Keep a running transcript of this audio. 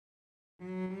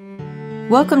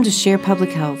Welcome to Share Public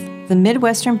Health, the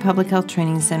Midwestern Public Health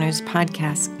Training Center's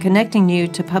podcast, connecting you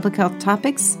to public health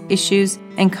topics, issues,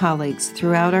 and colleagues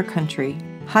throughout our country,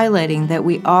 highlighting that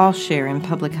we all share in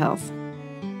public health.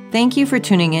 Thank you for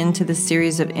tuning in to this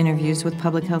series of interviews with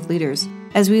public health leaders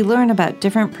as we learn about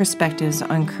different perspectives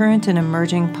on current and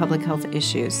emerging public health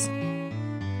issues.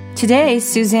 Today,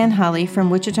 Suzanne Holly from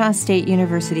Wichita State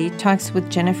University talks with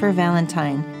Jennifer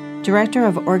Valentine, Director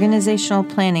of Organizational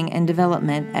Planning and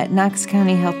Development at Knox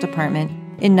County Health Department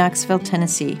in Knoxville,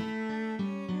 Tennessee.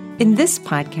 In this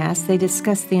podcast, they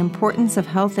discuss the importance of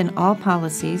health in all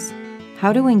policies,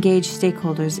 how to engage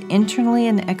stakeholders internally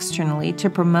and externally to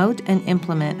promote and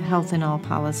implement health in all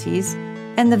policies,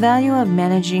 and the value of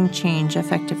managing change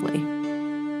effectively.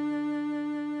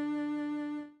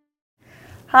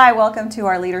 Hi, welcome to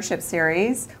our leadership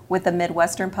series with the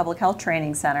Midwestern Public Health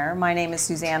Training Center. My name is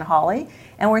Suzanne Holly,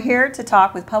 and we're here to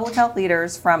talk with public health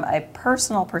leaders from a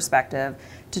personal perspective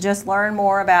to just learn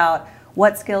more about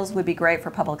what skills would be great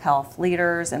for public health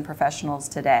leaders and professionals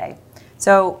today.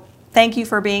 So thank you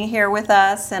for being here with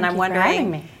us, and I'm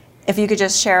wondering if you could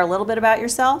just share a little bit about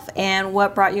yourself and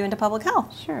what brought you into public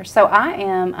health. Sure. So I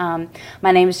am,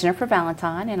 my name is Jennifer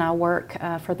Valentine, and I work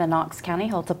for the Knox County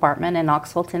Health Department in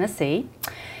Knoxville, Tennessee.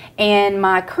 And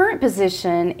my current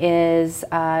position is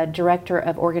Director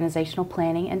of Organizational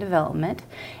Planning and Development.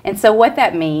 And so what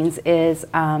that means is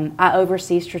I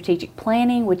oversee strategic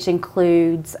planning, which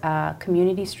includes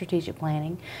community strategic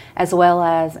planning, as well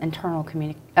as internal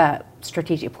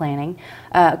strategic planning,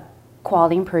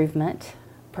 quality improvement,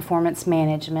 performance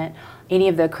management, any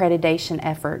of the accreditation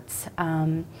efforts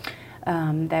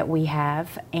that we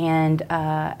have, and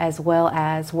as well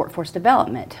as workforce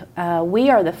development. We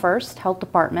are the first health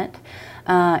department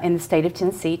in the state of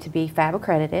Tennessee to be FAB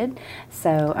accredited,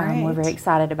 so we're very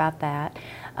excited about that.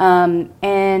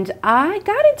 And I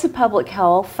got into public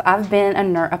health. I've been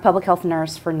a public health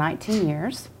nurse for 19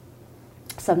 years,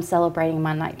 so I'm celebrating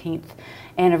my 19th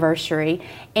anniversary.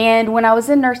 And when I was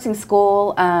in nursing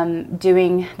school,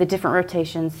 doing the different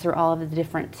rotations through all of the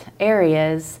different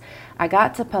areas, I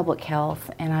got to public health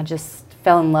and I just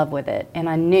fell in love with it. And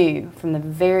I knew from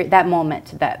that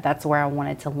moment that that's where I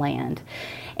wanted to land.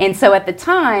 And so at the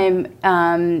time,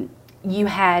 you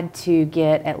had to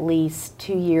get at least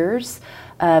 2 years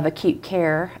of acute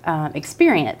care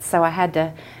experience. So I had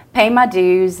to pay my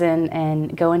dues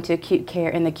and go into acute care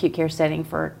in the acute care setting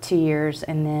for 2 years,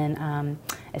 and then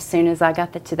as soon as I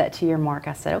got to that 2-year mark,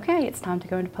 I said, okay, it's time to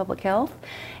go into public health.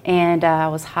 And I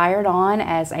was hired on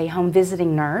as a home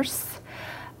visiting nurse.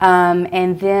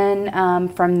 And then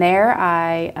from there,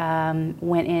 I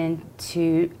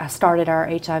I started our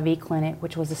HIV clinic,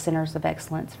 which was the Centers of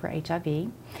Excellence for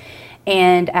HIV.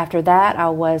 And after that, I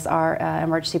was our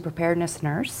emergency preparedness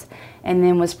nurse, and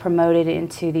then was promoted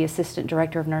into the assistant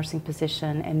director of nursing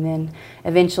position, and then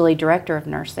eventually director of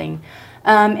nursing.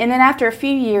 And then after a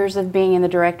few years of being in the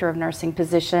director of nursing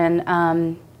position,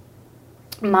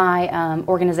 my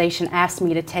organization asked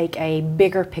me to take a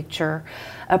bigger picture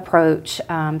approach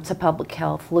to public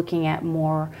health, looking at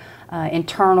more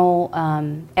internal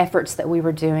efforts that we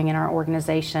were doing in our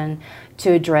organization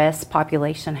to address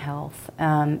population health.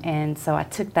 And so I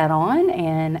took that on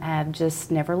and have just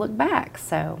never looked back.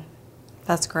 So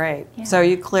that's great. Yeah. So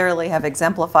you clearly have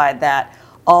exemplified that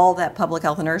all that public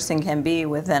health nursing can be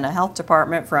within a health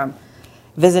department, from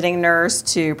visiting nurse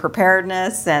to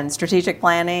preparedness and strategic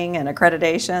planning and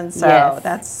accreditation. So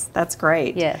yes. that's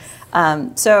great. Yes.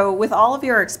 So with all of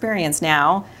your experience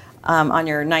now, on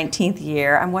your 19th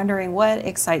year, I'm wondering what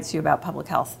excites you about public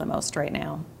health the most right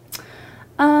now?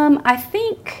 I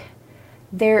think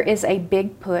there is a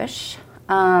big push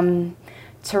to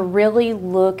really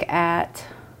look at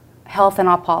health in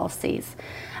all policies.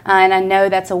 And I know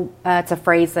that's it's a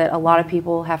phrase that a lot of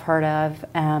people have heard of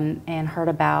and heard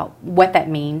about what that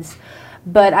means.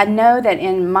 But I know that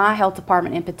in my health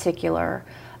department in particular,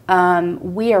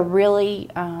 we are really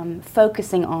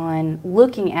focusing on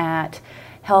looking at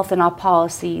health in all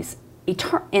policies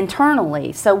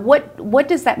internally. So what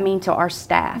does that mean to our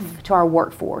staff, to our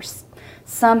workforce?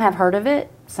 Some have heard of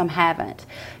it, some haven't.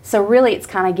 So really it's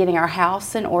kind of getting our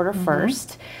house in order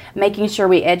first, making sure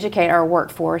we educate our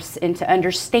workforce into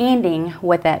understanding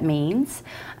what that means,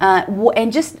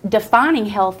 and just defining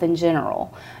health in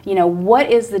general. You know,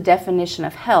 what is the definition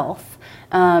of health?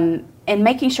 And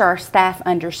making sure our staff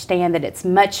understand that it's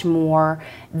much more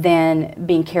than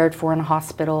being cared for in a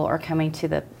hospital or coming to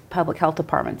the public health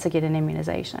department to get an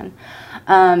immunization.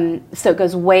 So it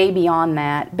goes way beyond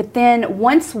that. But then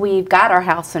once we've got our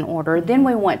house in order, then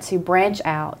we want to branch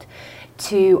out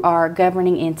to our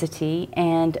governing entity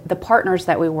and the partners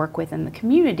that we work with in the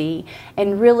community,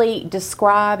 and really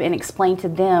describe and explain to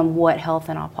them what health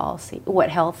and policy, what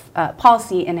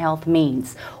policy and health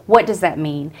means. What does that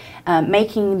mean?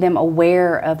 Making them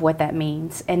aware of what that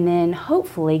means, and then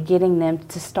hopefully getting them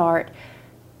to start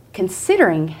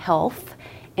considering health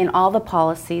in all the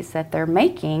policies that they're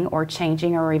making or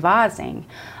changing or revising.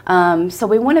 So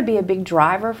we want to be a big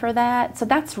driver for that. So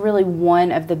that's really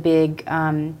one of the big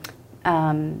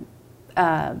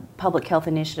public health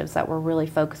initiatives that we're really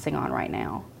focusing on right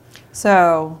now.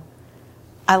 So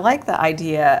I like the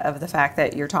idea of the fact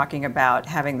that you're talking about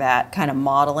having that kind of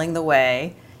modeling the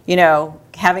way, you know,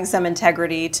 having some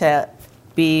integrity to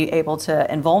be able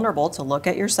to, and vulnerable to look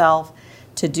at yourself,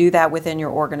 to do that within your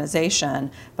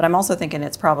organization. But I'm also thinking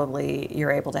it's probably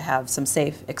you're able to have some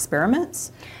safe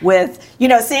experiments with, you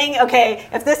know, seeing, okay,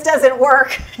 if this doesn't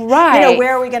work, right, you know,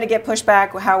 where are we going to get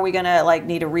pushback? How are we going to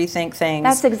need to rethink things?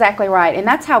 That's exactly right. And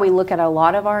that's how we look at a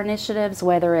lot of our initiatives,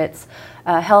 whether it's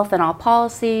health and all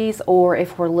policies, or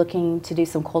if we're looking to do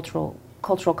some cultural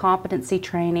competency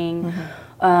training,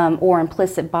 or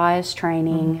implicit bias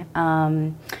training.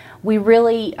 We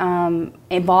really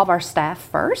involve our staff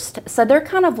first. So they're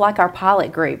kind of like our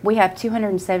pilot group. We have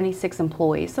 276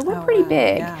 employees, so we're pretty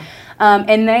big. Yeah.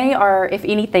 And they are, if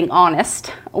anything,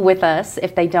 honest with us.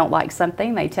 If they don't like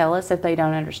something, they tell us. If they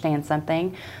don't understand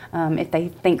something, if they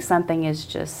think something is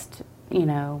just, you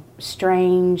know,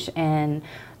 strange and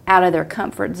out of their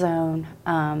comfort zone,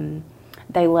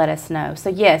 they let us know.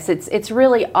 So yes, it's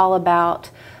really all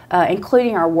about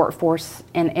including our workforce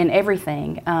in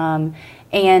everything.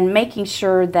 And making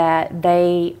sure that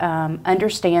they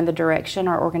understand the direction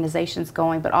our organization's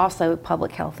going, but also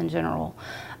public health in general,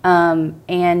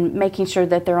 and making sure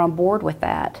that they're on board with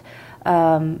that.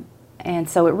 And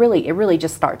so it really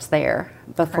just starts there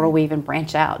before we even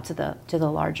branch out to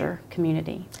the larger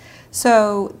community.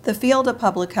 So the field of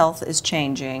public health is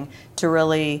changing to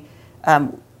really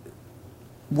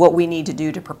what we need to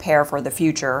do to prepare for the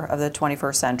future of the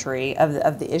 21st century,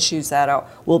 of the issues that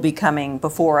will be coming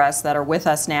before us, that are with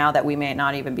us now, that we may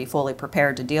not even be fully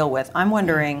prepared to deal with. I'm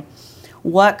wondering,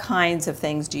 what kinds of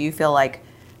things do you feel like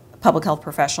public health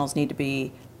professionals need to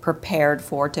be prepared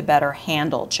for to better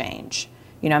handle change?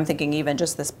 You know, I'm thinking even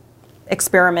just this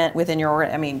experiment within your,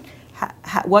 I mean,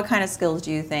 what kind of skills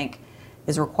do you think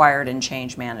is required in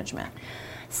change management?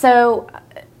 So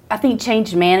I think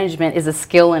change management is a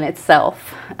skill in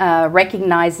itself,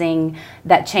 recognizing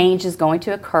that change is going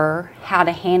to occur, how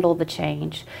to handle the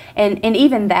change, and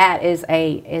even that is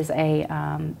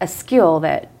a skill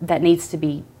that needs to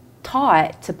be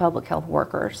taught to public health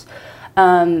workers,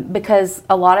 because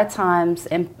a lot of times,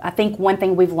 and I think one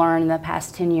thing we've learned in the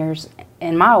past 10 years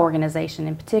in my organization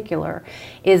in particular,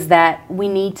 is that we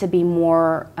need to be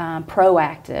more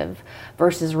proactive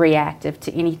versus reactive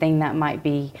to anything that might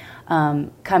be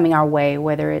coming our way,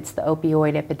 whether it's the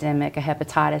opioid epidemic, a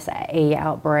hepatitis A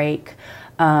outbreak,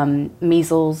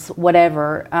 measles,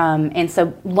 whatever. And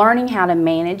so learning how to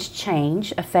manage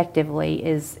change effectively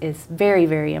is very,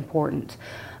 very important.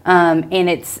 And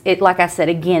like I said,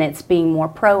 again, it's being more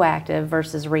proactive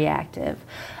versus reactive.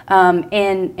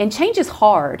 And change is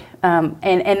hard.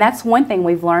 And that's one thing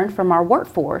we've learned from our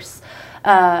workforce.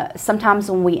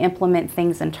 Sometimes when we implement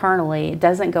things internally, it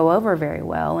doesn't go over very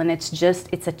well, and it's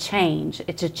a change.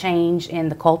 It's a change in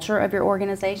the culture of your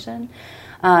organization.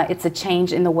 It's a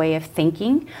change in the way of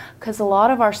thinking, because a lot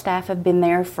of our staff have been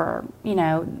there for, you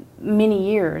know,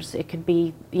 many years. It could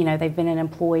be, you know, they've been an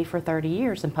employee for 30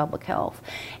 years in public health.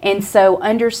 And so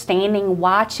understanding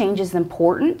why change is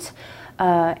important,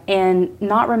 and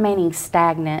not remaining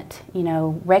stagnant, you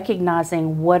know,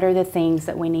 recognizing what are the things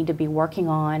that we need to be working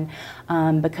on,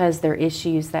 because they're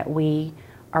issues that we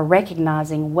are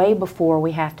recognizing way before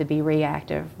we have to be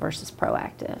reactive versus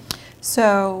proactive.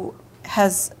 So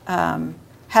has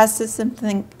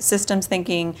systems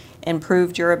thinking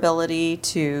improved your ability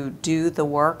to do the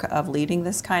work of leading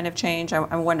this kind of change?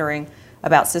 I'm wondering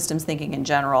about systems thinking in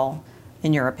general,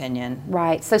 in your opinion.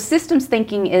 Right. So systems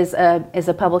thinking is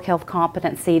a public health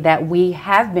competency that we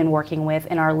have been working with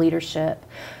in our leadership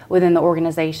within the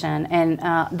organization. And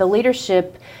the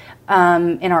leadership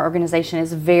in our organization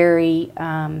is very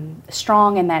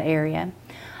strong in that area.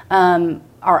 When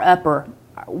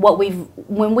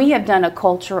we have done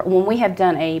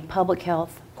a public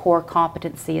health core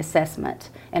competency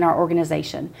assessment in our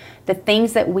organization, the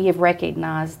things that we have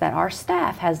recognized that our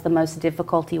staff has the most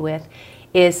difficulty with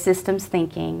is systems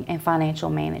thinking and financial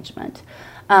management.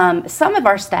 Some of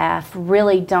our staff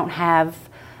really don't have,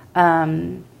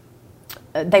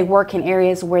 they work in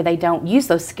areas where they don't use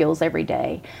those skills every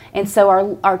day. And so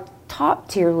our top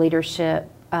tier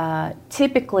leadership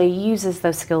typically uses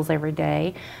those skills every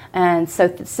day, and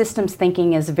so systems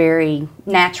thinking is very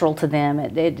natural to them.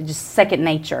 It just second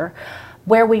nature.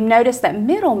 Where we notice that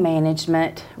middle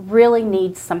management really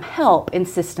needs some help in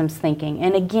systems thinking,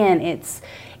 and again, it's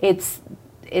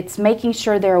making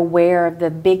sure they're aware of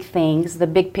the big things, the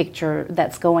big picture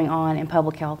that's going on in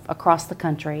public health across the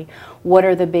country. What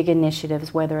are the big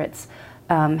initiatives, whether it's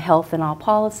health in all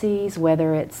policies,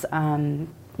 whether it's any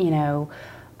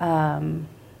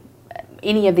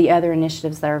of the other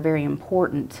initiatives that are very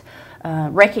important,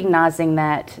 recognizing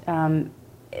that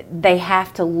they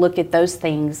have to look at those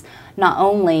things, not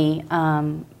only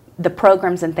the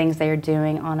programs and things they are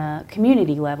doing on a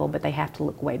community level, but they have to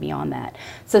look way beyond that.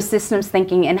 So systems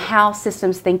thinking, and how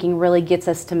systems thinking really gets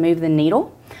us to move the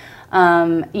needle.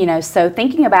 So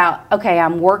thinking about, okay,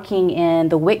 I'm working in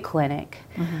the WIC clinic,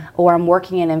 or I'm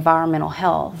working in environmental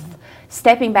health,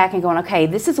 stepping back and going, okay,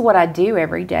 this is what I do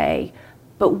every day,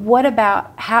 but what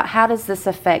about, how does this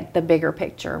affect the bigger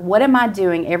picture? What am I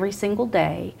doing every single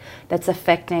day that's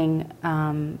affecting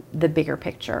the bigger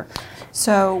picture?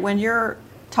 So when you're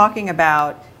talking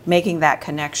about making that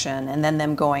connection and then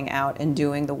them going out and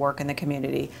doing the work in the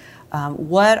community,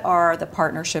 what are the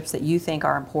partnerships that you think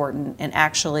are important in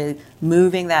actually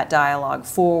moving that dialogue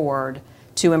forward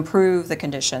to improve the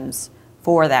conditions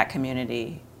for that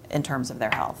community in terms of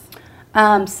their health?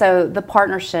 So the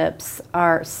partnerships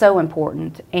are so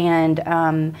important,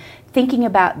 and thinking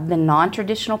about the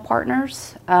non-traditional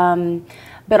partners,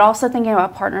 but also thinking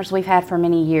about partners we've had for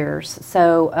many years.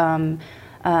 So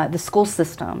the school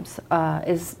systems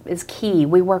is key.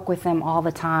 We work with them all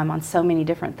the time on so many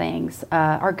different things.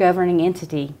 Our governing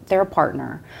entity, they're a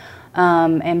partner.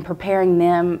 And preparing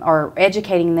them or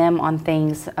educating them on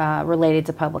things related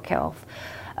to public health.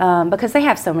 Because they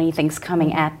have so many things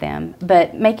coming at them,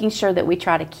 but making sure that we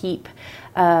try to keep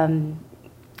the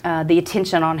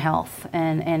attention on health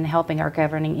and helping our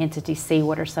governing entity see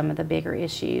what are some of the bigger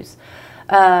issues.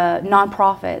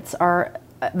 Nonprofits are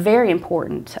very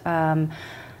important. And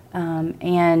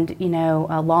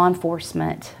law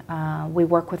enforcement, we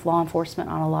work with law enforcement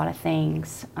on a lot of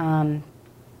things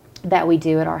that we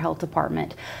do at our health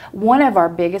department. One of our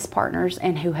biggest partners,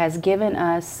 and who has given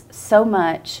us so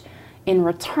much in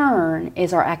return,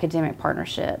 is our academic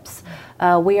partnerships.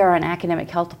 We are an academic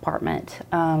health department,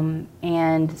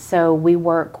 and so we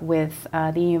work with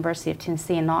the University of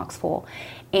Tennessee in Knoxville,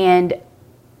 and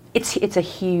it's a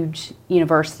huge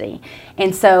university.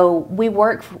 And so we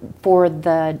work for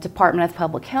the Department of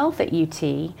Public Health at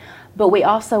UT, but we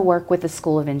also work with the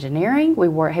School of Engineering.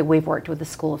 We've worked with the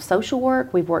School of Social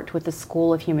Work. We've worked with the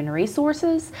School of Human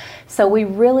Resources. So we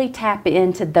really tap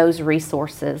into those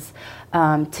resources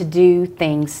to do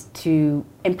things to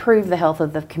improve the health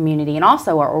of the community and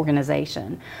also our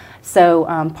organization. So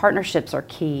partnerships are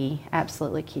key,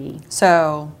 absolutely key.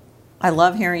 So I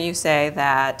love hearing you say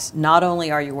that not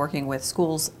only are you working with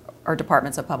schools or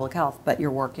departments of public health, but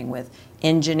you're working with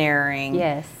engineering,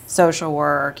 yes, social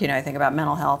work, I think about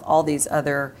mental health, all these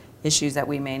other issues that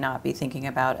we may not be thinking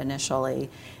about initially.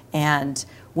 And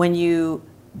when you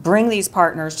bring these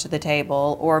partners to the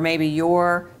table, or maybe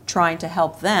you're trying to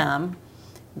help them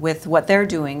with what they're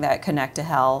doing that connect to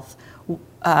health,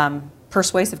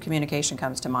 persuasive communication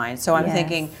comes to mind. So I'm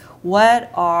thinking,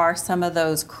 what are some of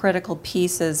those critical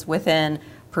pieces within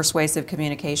persuasive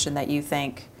communication that you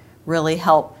think really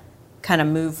help kind of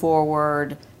move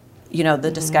forward,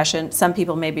 the discussion? Some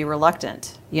people may be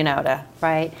reluctant, to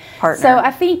partner. So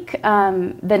I think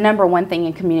the number one thing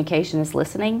in communication is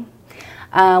listening.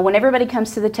 When everybody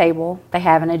comes to the table, they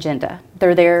have an agenda.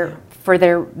 They're there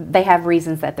they have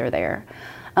reasons that they're there.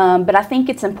 But I think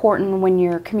it's important when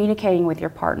you're communicating with your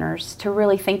partners to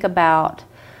really think about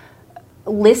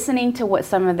listening to what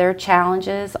some of their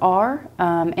challenges are,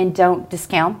 and don't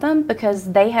discount them,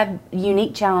 because they have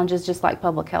unique challenges just like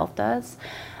public health does.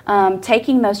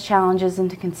 Taking those challenges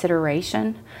into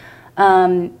consideration,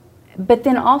 but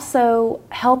then also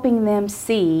helping them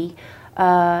see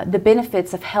the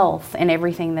benefits of health in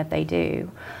everything that they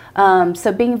do.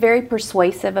 So being very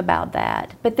persuasive about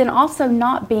that, but then also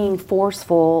not being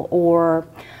forceful or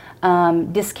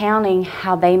discounting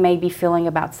how they may be feeling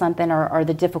about something, or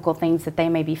the difficult things that they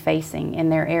may be facing in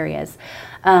their areas.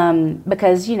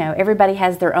 Because, everybody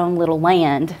has their own little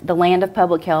land. The land of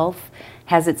public health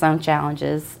has its own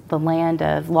challenges. The land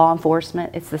of law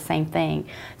enforcement, it's the same thing.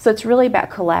 So it's really about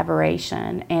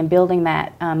collaboration and building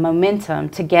that momentum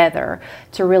together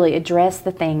to really address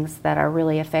the things that are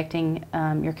really affecting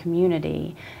your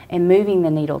community and moving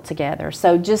the needle together.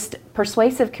 So just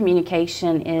persuasive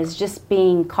communication is just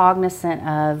being cognizant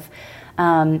of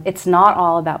It's not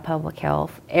all about public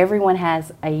health. Everyone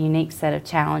has a unique set of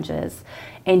challenges,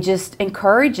 and just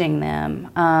encouraging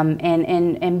them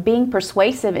and being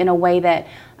persuasive in a way that,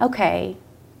 okay,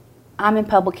 I'm in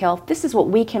public health, this is what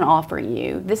we can offer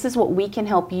you, this is what we can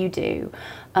help you do.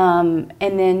 And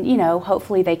then, you know,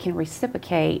 hopefully they can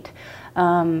reciprocate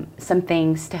some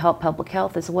things to help public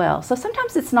health as well. So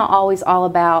sometimes it's not always all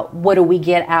about what do we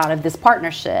get out of this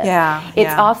partnership.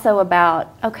 It's also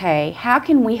about, okay, how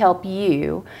can we help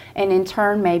you, and in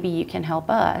turn maybe you can help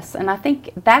us. And I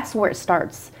think that's where it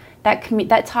starts.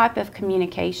 That type of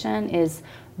communication is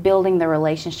building the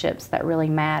relationships that really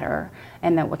matter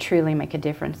and that will truly make a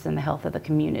difference in the health of the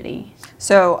community.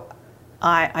 So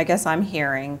I guess I'm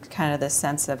hearing kind of this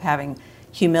sense of having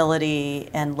humility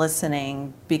and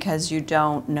listening, because you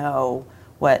don't know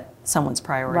what someone's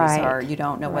priorities are. You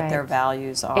don't know what their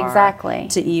values are. Exactly.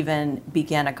 To even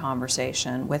begin a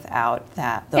conversation without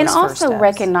those and first also steps.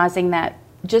 Recognizing that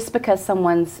just because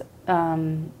someone's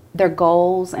their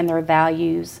goals and their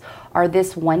values are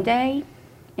this one day,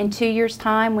 in 2 years'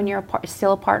 time when you're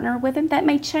still a partner with them, that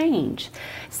may change.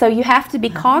 So you have to be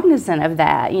cognizant of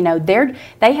that. You know,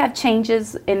 they have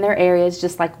changes in their areas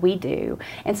just like we do.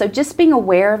 And so just being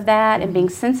aware of that and being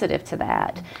sensitive to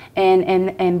that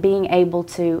and being able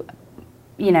to,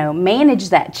 you know, manage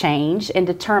that change and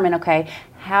determine, okay,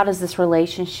 how does this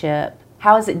relationship,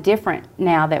 how is it different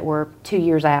now that we're 2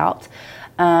 years out?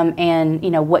 And,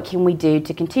 you know, what can we do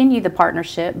to continue the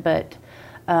partnership, but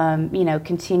you know,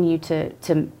 continue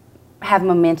to have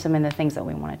momentum in the things that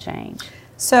we want to change.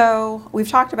 So we've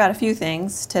talked about a few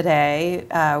things today,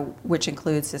 which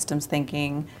include systems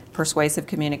thinking, persuasive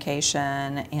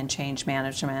communication, and change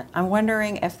management. I'm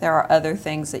wondering if there are other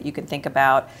things that you can think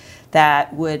about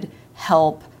that would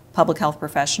help public health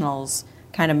professionals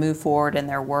kind of move forward in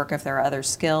their work, if there are other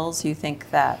skills you think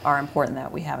that are important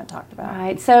that we haven't talked about.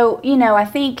 Right. So, you know, I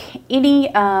think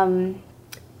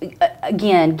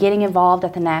again, getting involved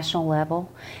at the national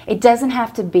level. It doesn't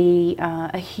have to be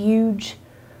a huge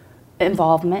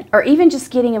involvement, or even just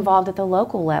getting involved at the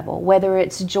local level, whether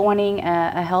it's joining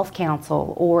a health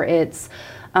council, or it's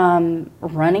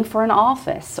running for an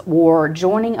office, or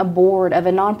joining a board of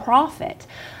a nonprofit.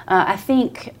 I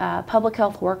think public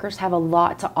health workers have a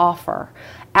lot to offer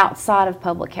outside of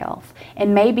public health.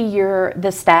 And maybe you're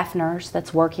the staff nurse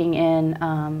that's working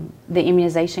in the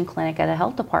immunization clinic at a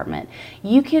health department.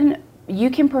 You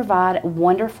can provide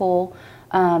wonderful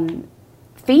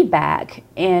feedback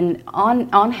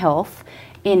on health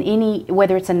in any,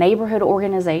 whether it's a neighborhood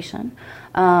organization.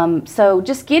 So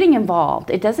just getting involved.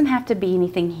 It doesn't have to be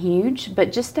anything huge,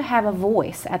 but just to have a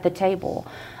voice at the table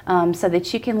so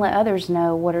that you can let others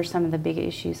know what are some of the big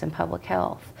issues in public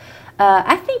health.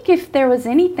 I think if there was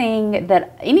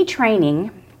any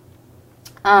training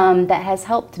that has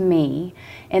helped me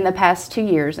in the past 2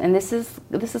 years, and this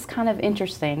is kind of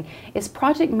interesting, is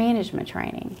project management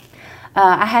training.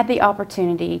 I had the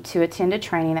opportunity to attend a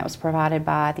training that was provided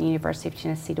by the University of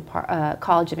Tennessee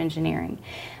College of Engineering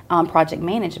on project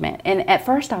management. And at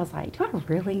first I was like, do I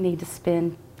really need to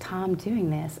spend time doing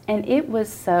this? And it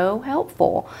was so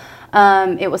helpful.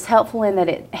 It was helpful in that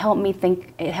it helped me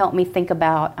think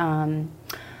about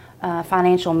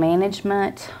financial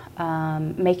management,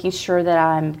 making sure that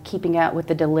I'm keeping up with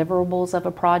the deliverables of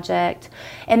a project.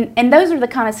 And those are the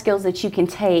kind of skills that you can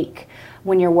take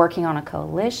when you're working on a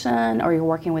coalition, or you're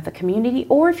working with a community,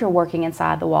 or if you're working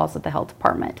inside the walls of the health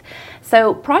department.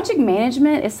 So project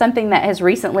management is something that has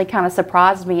recently kind of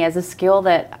surprised me as a skill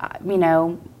that, you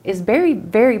know, is very,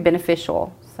 very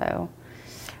beneficial. So.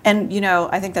 And, you know,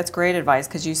 I think that's great advice,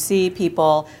 because you see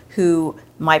people who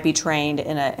might be trained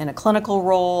in a clinical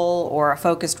role or a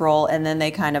focused role, and then they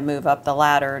kind of move up the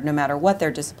ladder no matter what their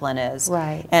discipline is.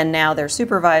 Right. And now they're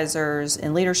supervisors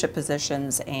in leadership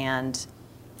positions, and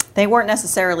they weren't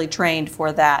necessarily trained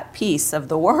for that piece of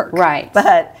the work. Right.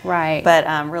 But right.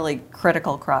 Really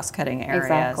critical cross-cutting areas.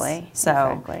 Exactly.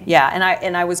 So exactly. yeah,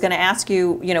 and I was going to ask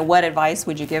you, you know, what advice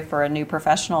would you give for a new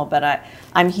professional? But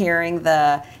I'm hearing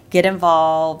the get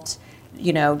involved,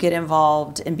 you know, get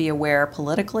involved and be aware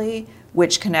politically,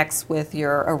 which connects with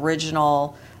your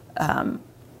original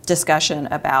discussion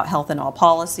about health in all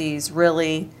policies.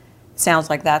 Really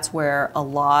sounds like that's where a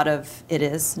lot of it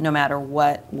is, no matter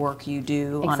what work you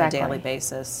do on a daily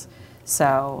basis.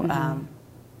 So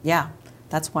yeah,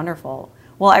 that's wonderful.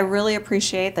 Well, I really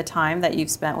appreciate the time that you've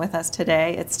spent with us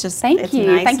today. It's just Thank you.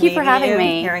 Nice Thank you for having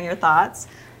me. Hearing your thoughts.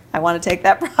 I want to take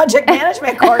that project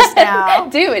management course now.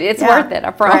 Do it. It's worth it,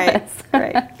 I promise.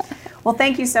 Great. Well,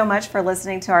 thank you so much for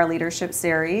listening to our leadership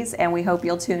series, and we hope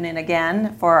you'll tune in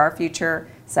again for our future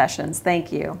sessions.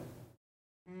 Thank you.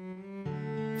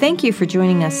 Thank you for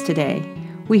joining us today.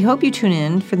 We hope you tune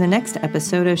in for the next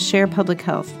episode of Share Public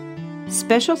Health.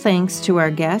 Special thanks to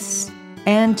our guests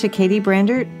and to Katie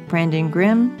Brandert, Brandon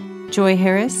Grimm, Joy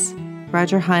Harris,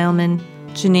 Roger Heilman,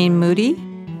 Janine Moody,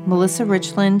 Melissa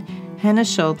Richland, Hannah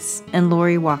Schultz, and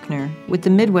Lori Walkner with the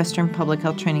Midwestern Public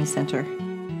Health Training Center.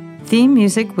 Theme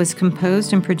music was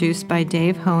composed and produced by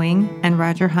Dave Hoeing and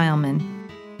Roger Heilman.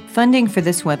 Funding for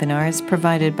this webinar is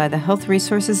provided by the Health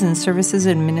Resources and Services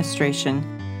Administration.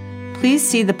 Please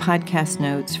see the podcast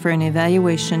notes for an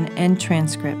evaluation and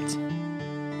transcript.